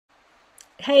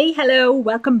Hey, hello,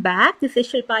 welcome back. This is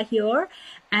Shilpa here,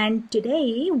 and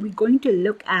today we're going to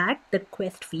look at the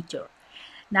Quest feature.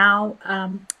 Now,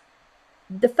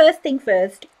 the first thing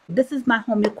first, this is my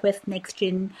HomeoQuest Next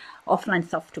Gen offline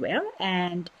software,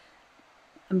 and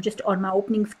I'm just on my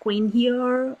opening screen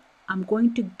here. I'm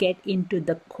going to get into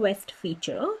the Quest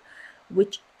feature,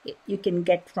 which you can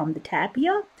get from the tab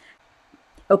here.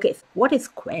 Okay, so what is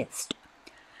Quest?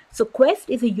 So Quest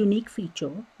is a unique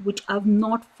feature which I've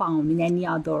not found in any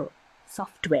other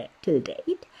software till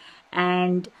date.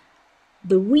 And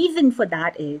the reason for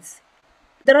that is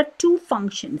there are two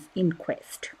functions in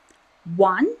Quest.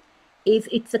 One is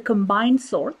it's a combined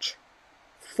search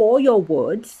for your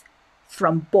words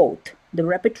from both the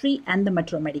repertory and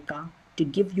the Medica to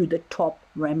give you the top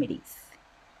remedies.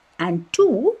 And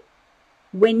two,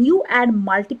 when you add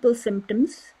multiple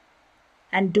symptoms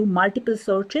and do multiple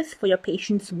searches for your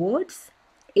patient's words,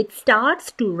 it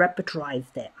starts to repertorize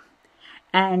them.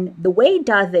 And the way it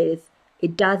does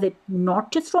it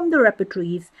not just from the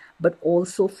repertories, but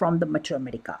also from the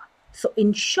Medica. So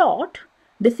in short,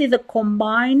 this is a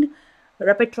combined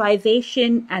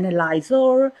repertorization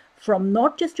analyzer from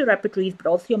not just your repertories, but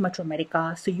also your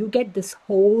Medica. So you get this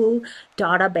whole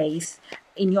database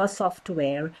in your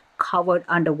software covered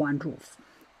under one roof.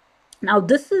 Now,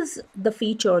 this is the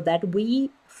feature that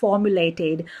we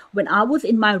formulated when I was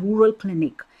in my rural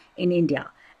clinic in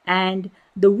India. And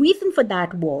the reason for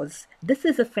that was this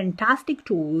is a fantastic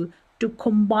tool to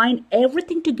combine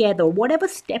everything together. Whatever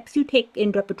steps you take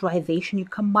in repertorization, you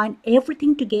combine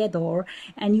everything together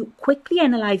and you quickly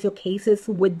analyze your cases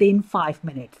within 5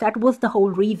 minutes. That was the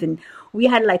whole reason. We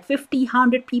had like 50,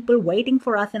 100 people waiting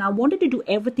for us, and I wanted to do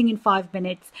everything in 5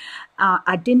 minutes.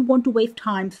 I didn't want to waste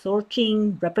time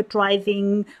searching,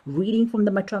 repertorizing, reading from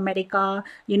the Medica,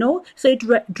 So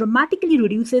it dramatically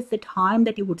reduces the time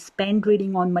that you would spend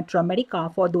reading on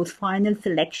Medica for those final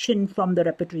selection from the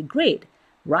repertory grade,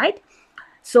 right?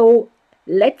 So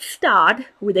let's start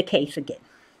with a case again.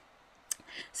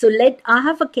 So I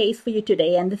have a case for you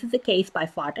today, and this is a case by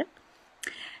Fatak.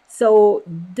 So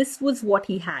this was what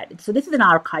he had. So this is an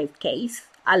archived case.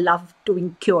 I love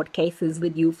doing cured cases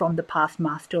with you from the past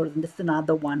masters, and this is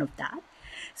another one of that.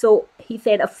 So he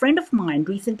said, a friend of mine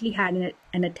recently had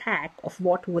an attack of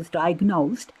what was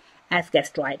diagnosed as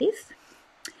gastritis.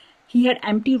 He had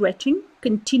empty retching,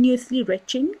 continuously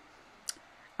retching.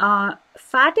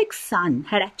 Fatak's son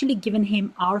had actually given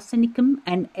him arsenicum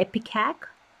and ipecac,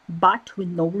 but with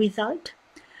no result.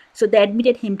 So they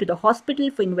admitted him to the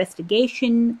hospital for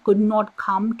investigation, could not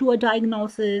come to a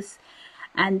diagnosis.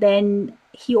 And then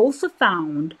he also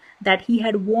found that he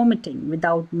had vomiting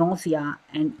without nausea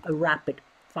and a rapid,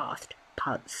 fast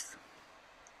pulse.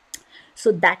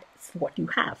 So that's what you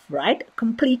have, right?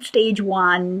 Complete stage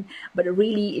 1, but a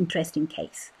really interesting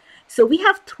case. So we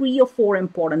have 3 or 4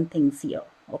 important things here,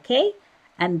 okay?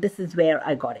 And this is where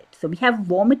I got it. So we have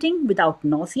vomiting without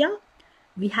nausea,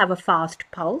 we have a fast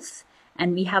pulse,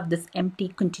 and we have this empty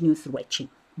continuous retching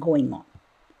going on.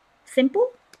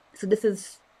 Simple? So this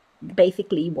is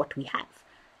basically what we have.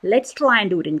 Let's try and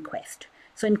do it in Quest.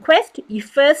 So in Quest, you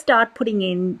first start putting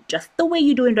in just the way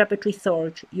you do in repertory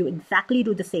search. You exactly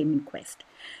do the same in Quest.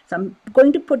 So I'm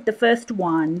going to put the first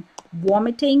one,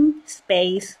 vomiting,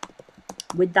 space,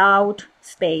 without,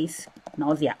 space,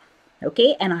 nausea.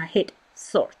 Okay, and I hit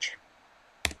search.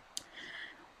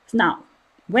 Now,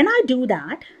 when I do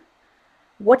that,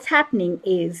 what's happening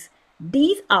is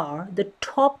these are the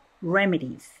top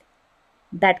remedies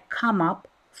that come up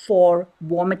for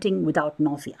vomiting without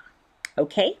nausea.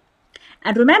 Okay?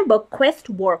 And remember, Quest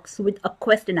works with a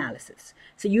Quest analysis.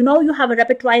 So you have a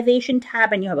repertorization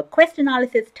tab and you have a Quest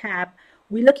analysis tab.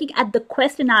 We're looking at the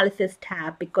Quest analysis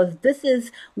tab because this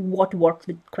is what works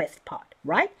with Quest part,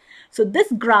 right? So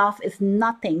this graph is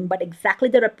nothing but exactly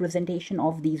the representation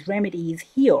of these remedies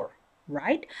here,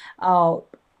 right?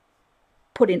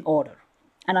 Put in order.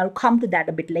 And I'll come to that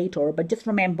a bit later, but just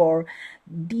remember,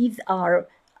 these are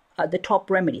the top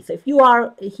remedies. So if you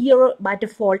are here by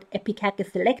default, ipecac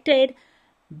is selected.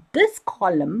 This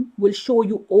column will show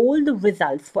you all the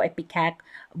results for ipecac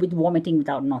with vomiting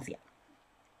without nausea.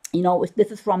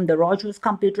 This is from the Rogers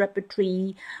Complete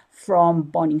Repertory, from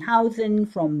Bonninghausen,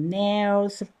 from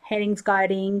Nair's, Herring's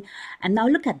Guiding. And now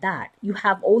look at that. You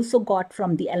have also got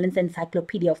from the Ellen's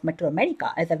Encyclopedia of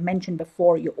Medica. As I've mentioned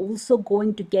before, you're also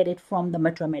going to get it from the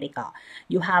Medica.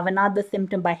 You have another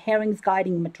symptom by Herring's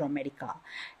Guiding Medica,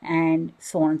 and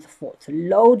so on and so forth. So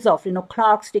loads of,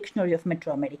 Clark's Dictionary of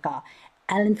Medica,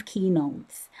 Allen's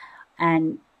Keynotes,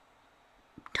 and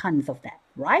tons of that,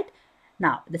 right?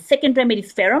 Now, the second remedy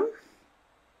is ferrum.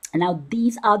 And now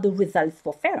these are the results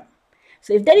for ferrum.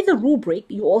 So if there is a rubric,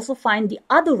 you also find the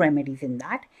other remedies in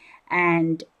that.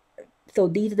 And so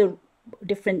these are the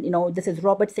different, this is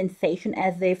Robert's sensation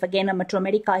as if, again, a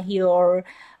Medica here,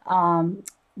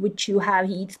 which you have,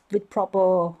 he eats with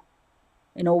proper,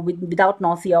 without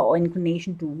nausea or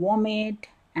inclination to vomit,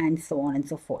 and so on and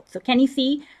so forth. So can you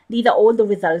see, these are all the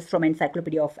results from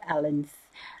Encyclopedia of Allen's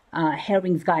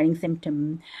Herring's guiding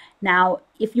symptom. Now,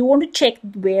 if you want to check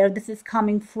where this is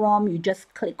coming from, you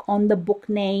just click on the book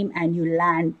name and you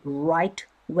land right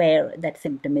where that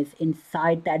symptom is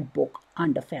inside that book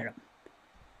under Ferrum.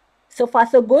 So far,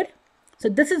 so good. So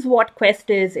this is what Quest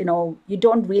is. You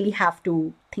don't really have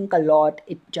to think a lot.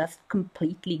 It just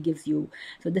completely gives you.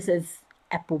 So this is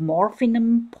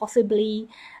apomorphinum, possibly,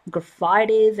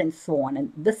 graphitis, and so on.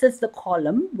 And this is the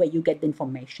column where you get the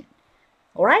information.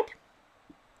 All right?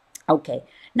 Okay.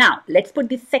 Now, let's put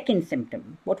the second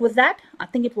symptom. What was that? I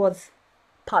think it was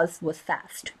pulse was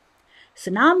fast. So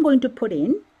now I'm going to put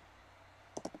in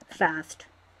fast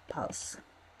pulse.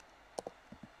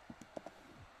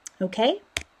 Okay?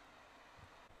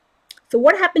 So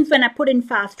what happens when I put in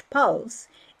fast pulse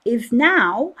is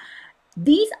now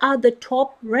these are the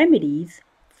top remedies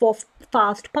for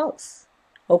fast pulse.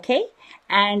 Okay?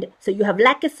 And so you have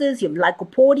lachesis, you have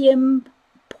lycopodium,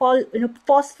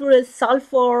 phosphorus,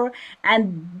 sulfur,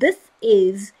 and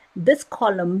this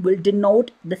column will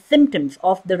denote the symptoms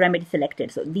of the remedy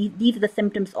selected. So these are the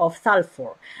symptoms of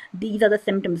sulfur. These are the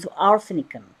symptoms of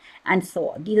arsenicum, and so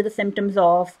on. These are the symptoms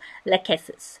of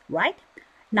lachesis, right?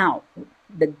 Now,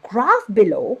 the graph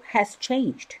below has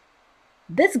changed.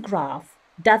 This graph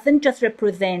doesn't just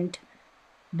represent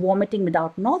vomiting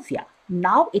without nausea.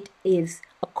 Now it is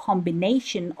a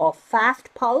combination of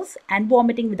fast pulse and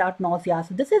vomiting without nausea.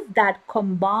 So this is that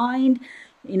combined,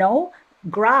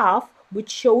 graph which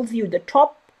shows you the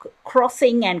top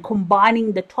crossing and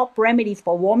combining the top remedies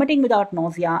for vomiting without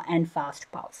nausea and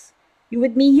fast pulse. You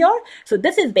with me here? So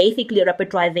this is basically a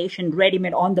repertorization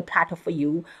ready-made on the platter for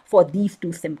you for these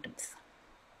two symptoms.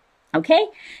 Okay,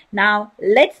 now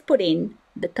let's put in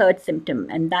the third symptom,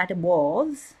 and that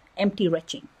was empty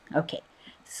retching. Okay,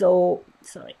 so,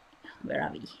 sorry, where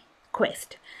are we?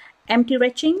 Quest. Empty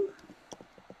retching.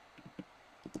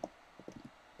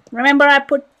 Remember, I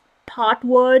put part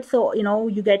words, so,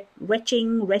 you get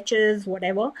retching, retches,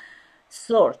 whatever.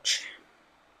 Search.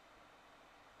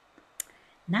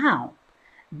 Now,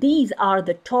 these are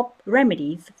the top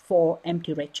remedies for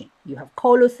empty retching. You have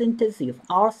colocynthis, you have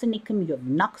arsenicum, you have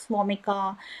nux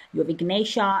vomica, you have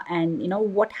ignatia, and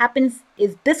what happens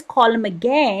is this column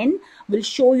again will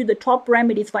show you the top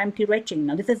remedies for empty retching.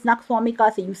 Now this is nux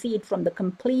vomica, so you see it from the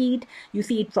complete, you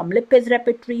see it from Lippe's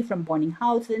repertory, from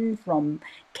Bonninghausen, from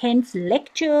Kent's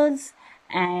lectures,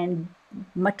 and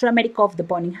Materia Medica of the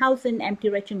Bonninghausen, empty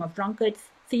retching of drunkards.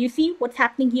 So you see what's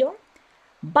happening here?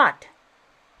 But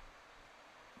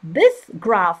this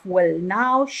graph will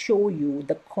now show you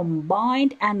the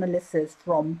combined analysis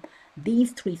from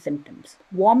these three symptoms: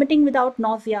 vomiting without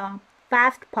nausea,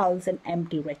 fast pulse, and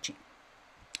empty retching.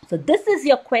 So this is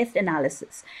your Quest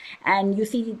analysis. And you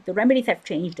see the remedies have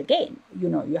changed again. You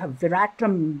have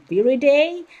Veratrum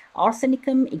viridae,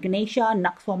 arsenicum, ignatia,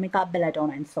 nux vomica,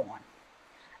 belladonna, and so on.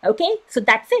 Okay, so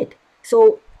that's it.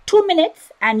 So 2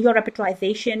 minutes and your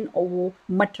repertorization or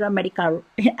Materia Medica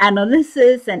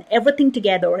analysis and everything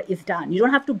together is done. You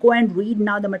don't have to go and read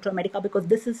now the Materia Medica because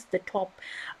this is the top.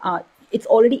 It's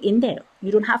already in there.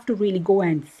 You don't have to really go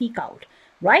and seek out,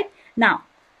 right? Now,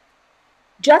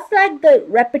 just like the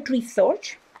repertory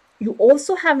search, you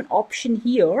also have an option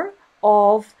here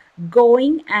of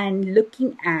going and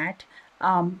looking at,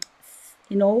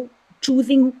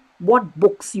 choosing what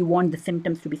books you want the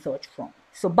symptoms to be searched from.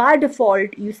 So by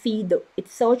default, you see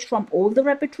it's searched from all the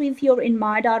repertories here in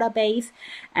my database,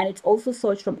 and it's also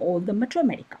searched from all the Materia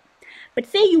Medica. But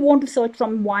say you want to search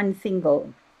from one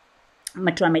single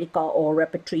Materia Medica or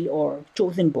repertory or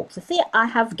chosen book. So say I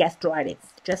have gastritis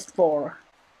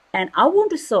and I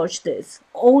want to search this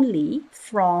only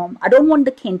from, I don't want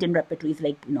the Kenton repertories,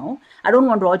 I don't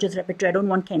want Rogers' repertory, I don't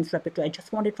want Kent's repertory, I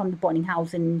just want it from the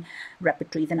Bonninghausen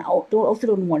repertories, and I also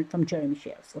don't want it from Jeremy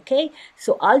Scher's, okay?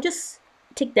 So I'll just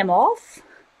tick them off,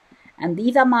 and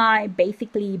these are my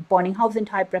basically Bonninghausen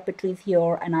type repertories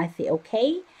here, and I say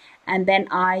okay, and then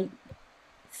I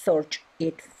search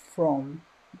it from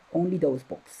only those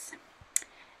books.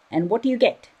 And what do you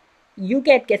get? You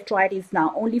get gastritis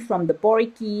now only from the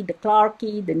Boricki, the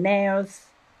Clarkey, the Nayers,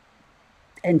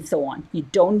 and so on. You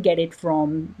don't get it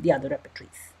from the other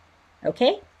repertories.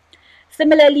 Okay?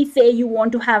 Similarly, say you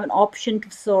want to have an option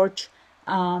to search,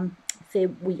 say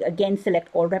we again select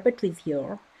all repertories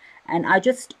here, and I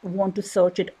just want to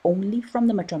search it only from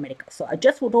the Materia Medica. So I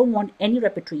just don't want any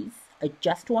repertories I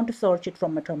just want to search it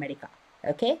from Medica.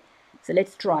 Okay, so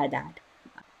let's try that.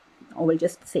 Or we'll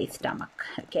just say stomach,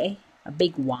 okay, a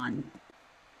big one,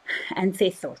 and say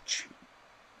search.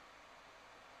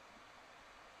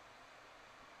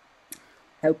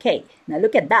 Okay, now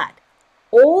look at that.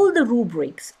 All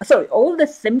the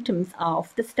symptoms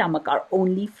of the stomach are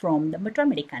only from the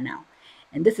Medica now.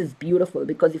 And this is beautiful,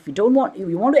 because if you want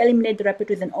to eliminate the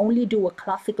repertories and only do a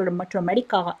classical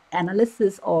Medica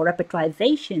analysis or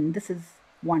repertorization, this is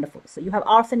wonderful. So you have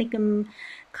arsenicum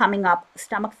coming up,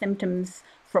 stomach symptoms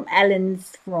from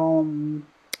Allen's, from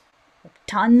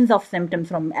tons of symptoms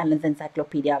from Allen's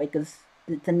encyclopedia, because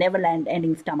it's a never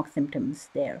ending stomach symptoms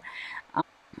there.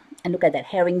 And look at that,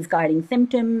 herrings guiding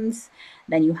symptoms.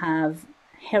 Then you have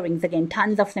herrings again,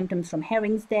 tons of symptoms from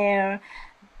herrings there.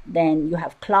 Then you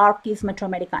have Clarke's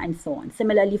Medica and so on.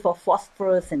 Similarly for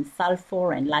phosphorus and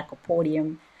sulfur and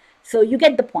lycopodium. So you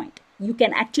get the point. You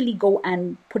can actually go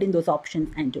and put in those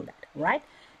options and do that, right?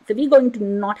 So we're going to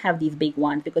not have these big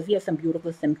ones because we have some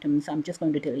beautiful symptoms. So I'm just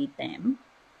going to delete them.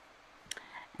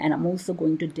 And I'm also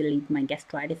going to delete my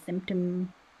gastritis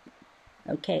symptom.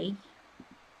 Okay.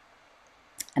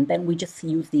 And then we just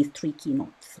use these 3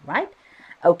 keynotes, right?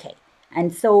 Okay.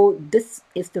 And so this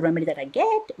is the remedy that I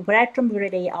get: veratrum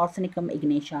viridae, arsenicum,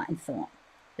 ignatia, and so on.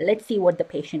 Let's see what the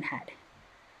patient had.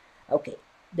 Okay.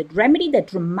 The remedy that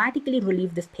dramatically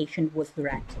relieved this patient was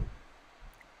veratrum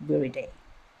viridae.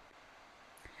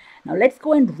 Now let's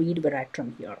go and read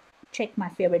veratrum here. Check my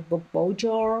favorite book,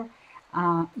 Boger.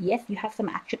 Yes, you have some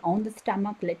action on the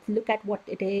stomach. Let's look at what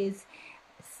it is.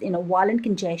 Violent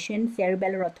congestion,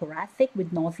 cerebellar or thoracic,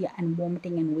 with nausea and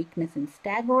vomiting and weakness and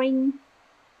staggering.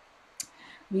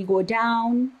 We go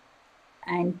down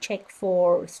and check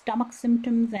for stomach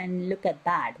symptoms and look at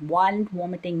that. Violent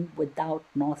vomiting without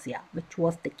nausea, which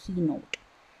was the keynote.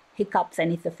 Hiccups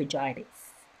and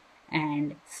esophagitis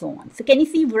and so on. So can you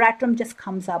see veratrum just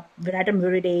comes up, veratrum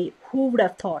viridae? Who would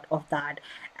have thought of that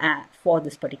for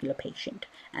this particular patient?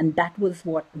 And that was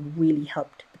what really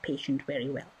helped the patient very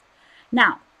well.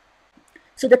 Now,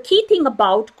 so the key thing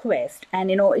about Quest,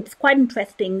 and it's quite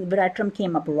interesting, veratrum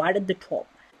came up right at the top.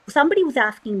 Somebody was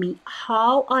asking me,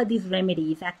 how are these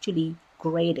remedies actually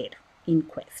graded in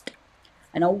Quest?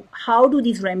 How do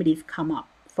these remedies come up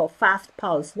for fast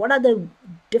pulse? What are the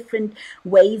different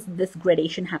ways this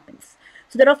gradation happens?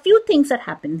 So there are a few things that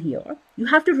happen here. You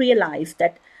have to realize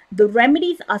that the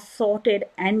remedies are sorted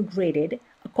and graded,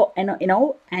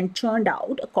 and churned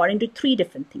out according to 3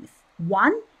 different things.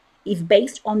 One is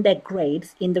based on their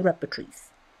grades in the repertories.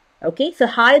 Okay, so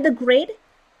higher the grade,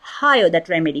 higher that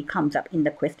remedy comes up in the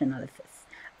Quest analysis,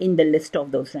 in the list of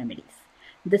those remedies.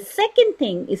 The second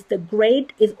thing is the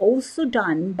grade is also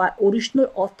done by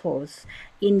original authors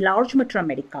in large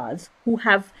Medicas who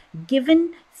have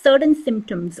given certain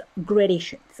symptoms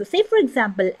gradation. So say, for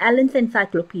example, Allen's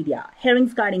encyclopedia,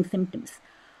 Herring's guiding symptoms.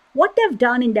 What they've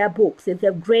done in their books is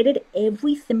they've graded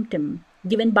every symptom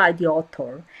given by the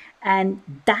author, and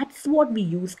that's what we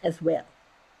use as well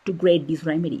to grade these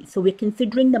remedies. So we're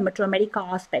considering the Medica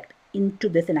aspect into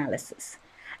this analysis.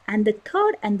 And the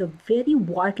third and the very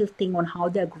vital thing on how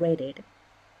they're graded,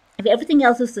 if everything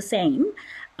else is the same,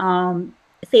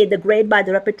 say the grade by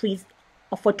the repertories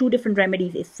for 2 different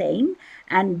remedies is same,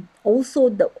 and also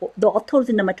the authors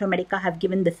in the Medica have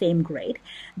given the same grade,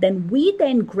 then we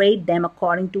then grade them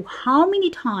according to how many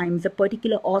times a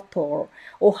particular author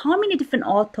or how many different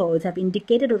authors have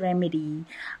indicated a remedy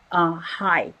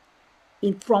high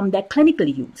from their clinical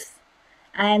use.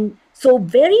 And so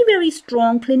very, very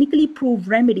strong clinically proved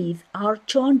remedies are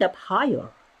churned up higher,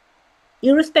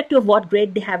 irrespective of what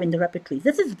grade they have in the repertories.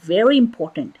 This is very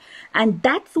important. And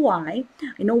that's why,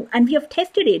 and we have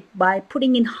tested it by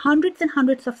putting in hundreds and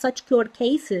hundreds of such cured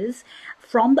cases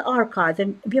from the archives.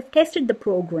 And we have tested the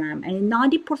program. And in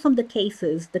 90% of the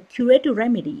cases, the curative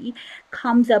remedy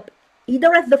comes up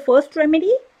either as the first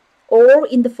remedy or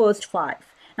in the first 5.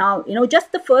 Now,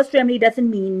 just the first remedy doesn't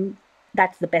mean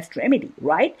that's the best remedy,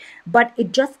 right? But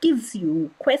it just gives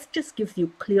you, Quest just gives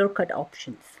you clear-cut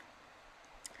options.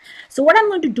 So what I'm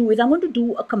going to do is I'm going to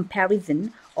do a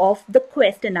comparison of the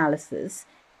Quest analysis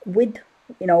with,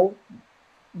 the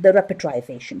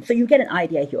repertorization. So you get an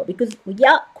idea here, because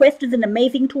Quest is an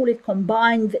amazing tool. It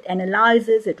combines, it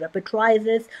analyzes, it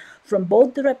repertorizes from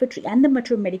both the repertory and the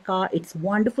Medica. It's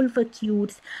wonderful for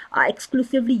acutes. I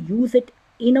exclusively use it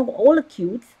in all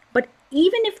acutes. But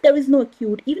even if there is no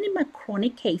acute, even in my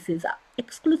chronic cases, I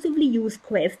exclusively use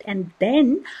Quest, and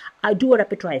then I do a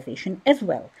repertorization as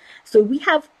well. So we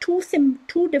have two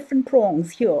different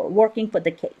prongs here working for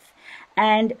the case.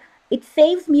 And It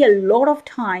saves me a lot of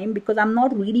time because I'm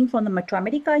not reading from the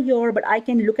Materia here, but I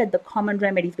can look at the common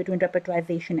remedies between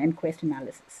repertorization and quest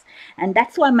analysis. And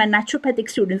that's why my naturopathic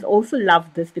students also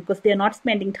love this, because they're not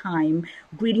spending time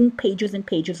reading pages and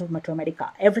pages of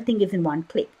Materia. Everything is in one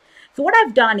click. So what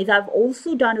I've done is I've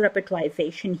also done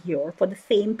repertorization here for the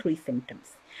same 3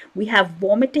 symptoms. We have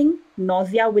vomiting,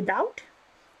 nausea without,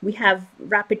 we have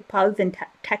rapid pulse and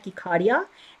tachycardia,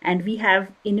 and we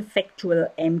have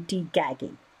ineffectual empty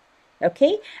gagging.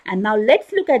 Okay, and now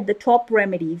let's look at the top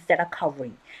remedies that are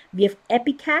covering. We have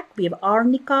Epicac, we have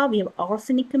Arnica, we have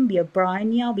Arsenicum, we have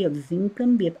Brynia, we have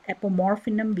Zincum, we have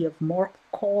Epomorphinum, we have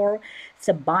Morcor,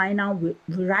 Sabina,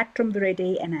 Veratrum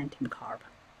viride, and Antimcarb.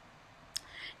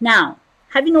 Now,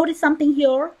 have you noticed something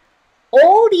here?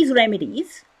 All these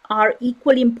remedies are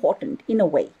equally important in a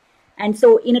way. And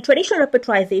so in a traditional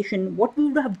repertorization, what we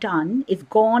would have done is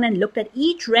gone and looked at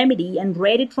each remedy and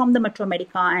read it from the Materia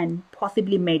and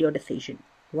possibly made your decision,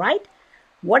 right?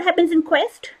 What happens in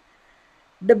Quest?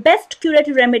 The best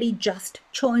curative remedy just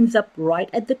churns up right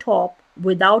at the top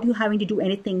without you having to do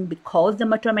anything, because the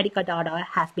Materia data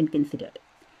has been considered.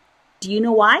 Do you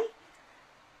know why?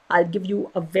 I'll give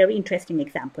you a very interesting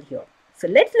example here. So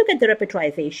let's look at the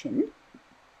repertorization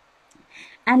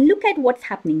and look at what's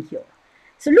happening here.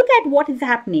 So look at what is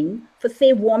happening for,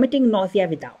 say, vomiting, nausea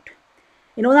without.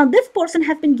 Now this person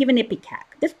has been given Epicac.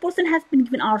 This person has been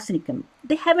given Arsenicum.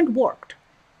 They haven't worked.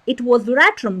 It was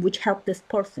Veratrum which helped this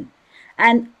person.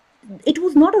 And it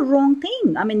was not a wrong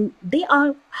thing. I mean, they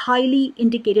are highly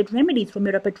indicated remedies from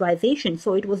your repertorization.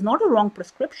 So it was not a wrong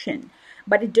prescription,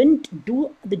 but it didn't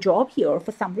do the job here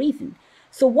for some reason.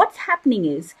 So what's happening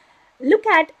is, look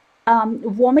at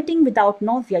vomiting without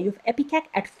nausea. You have Epicac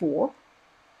at 4.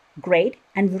 grade,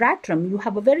 and Veratrum, you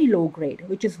have a very low grade,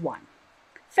 which is 1.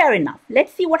 Fair enough.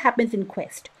 Let's see what happens in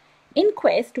Quest. In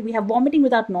Quest, we have vomiting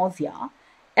without nausea.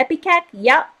 Epicac,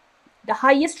 yeah, the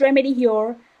highest remedy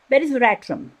here. Where is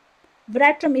Veratrum?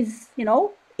 Veratrum is,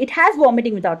 it has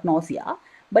vomiting without nausea,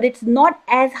 but it's not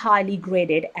as highly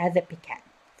graded as Epicac.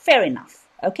 Fair enough.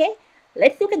 Okay,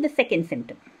 let's look at the second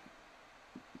symptom.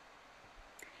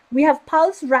 We have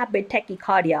pulse rapid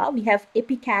tachycardia. We have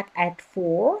Epicac at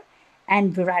 4.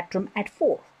 and Veratrum at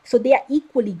 4. So they are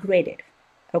equally graded.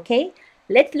 Okay,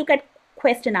 let's look at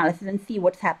Quest analysis and see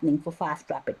what's happening for fast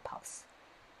rapid pulse.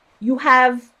 You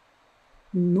have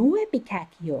no Epicac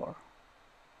here.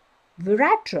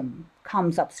 Veratrum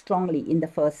comes up strongly in the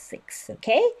first 6.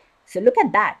 Okay, so look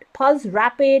at that. Pulse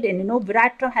rapid, and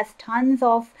Veratrum has tons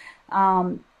of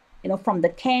from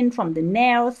the Ken, from the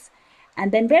Nares.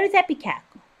 And then where is Epicac?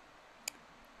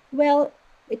 Well,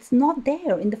 it's not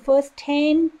there in the first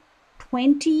 10,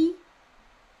 20,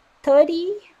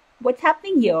 30. What's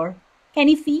happening here? Can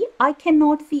you see? I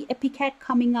cannot see Epicac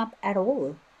coming up at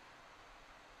all.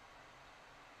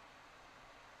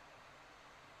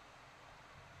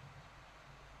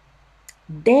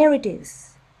 There it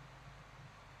is.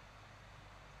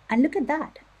 And look at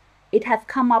that. It has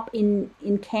come up in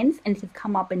Kens and it has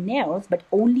come up in Nares, but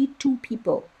only 2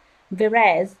 people.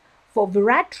 Whereas for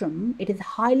Veratrum, it is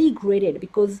highly graded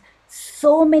because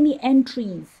so many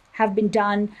entries have been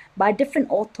done by different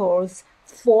authors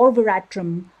for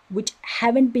Veratrum, which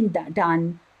haven't been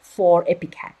done for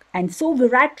Epicac. And so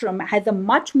Veratrum has a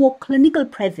much more clinical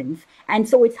presence, and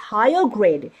so it's higher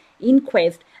grade in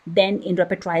Quest than in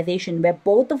repertorization, where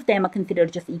both of them are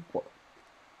considered just equal.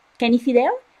 Can you see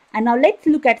there? And now let's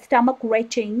look at stomach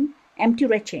retching, empty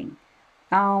retching.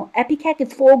 Epicac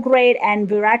is 4 grade and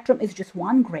Veratrum is just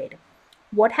 1 grade.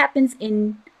 What happens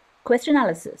in Quest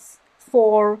analysis?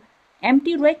 For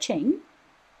empty retching,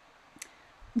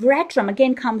 Veratrum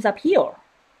again comes up here,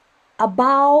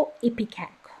 above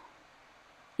Epicac.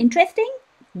 Interesting?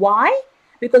 Why?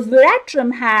 Because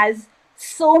Veratrum has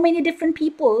so many different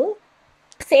people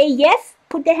say yes,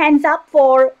 put their hands up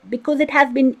for, because it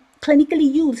has been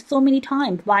clinically used so many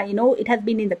times. Why? It has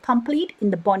been in the Complete,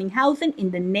 in the Bonninghausen, in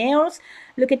the Nares.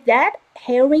 Look at that,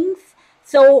 Herrings.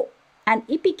 So, an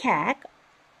Epicac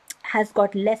has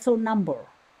got lesser number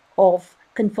of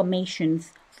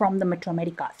confirmations from the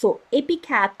Materia. So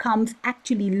Epicac comes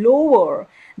actually lower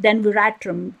than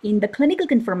Veratrum in the clinical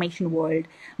confirmation world,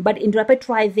 but in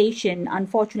repertorization,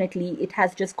 unfortunately, it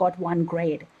has just got 1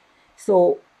 grade.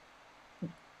 So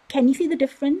can you see the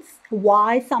difference?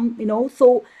 Why some,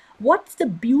 so what's the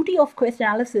beauty of Quest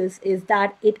analysis is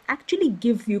that it actually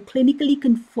gives you clinically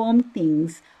confirmed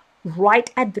things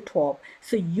right at the top.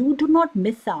 So you do not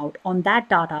miss out on that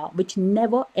data, which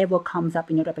never ever comes up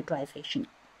in your repertorization.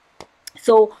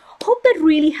 So hope that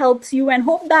really helps you, and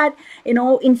hope that,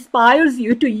 inspires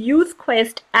you to use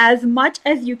Quest as much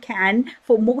as you can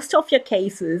for most of your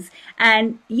cases.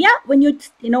 And yeah, when you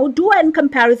do a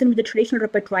comparison with the traditional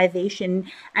repertorization,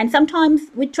 and sometimes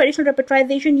with traditional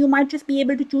repertorization, you might just be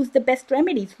able to choose the best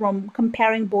remedies from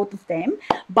comparing both of them.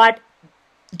 But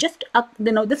just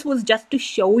this was just to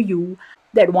show you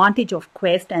the advantage of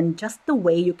Quest, and just the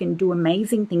way you can do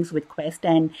amazing things with Quest,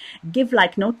 and give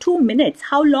 2 minutes.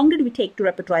 How long did we take to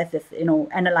repertorize this,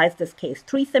 analyze this case?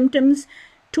 3 symptoms,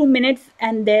 2 minutes,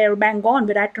 and they're bang gone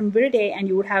with Atrium viridae, and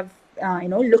you would have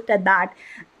looked at that.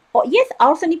 Oh, yes,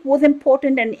 arsenic was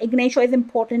important, and Ignatia is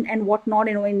important, and whatnot.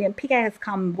 In PK has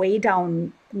come way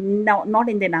down, not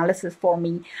in the analysis for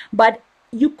me, but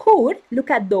you could look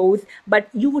at those, but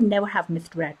you would never have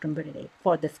missed Atrium viridae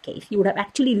for this case. You would have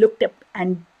actually looked up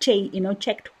and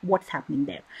checked what's happening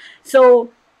there. So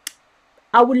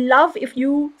I would love if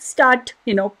you start,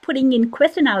 putting in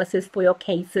Quest analysis for your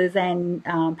cases, and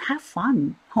have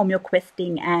fun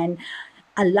homeoquesting. And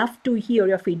I love to hear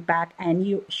your feedback, and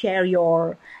you share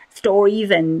your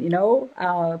stories and,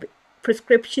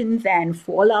 prescriptions and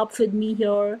follow-ups with me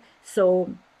here.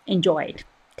 So enjoy it.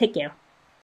 Take care.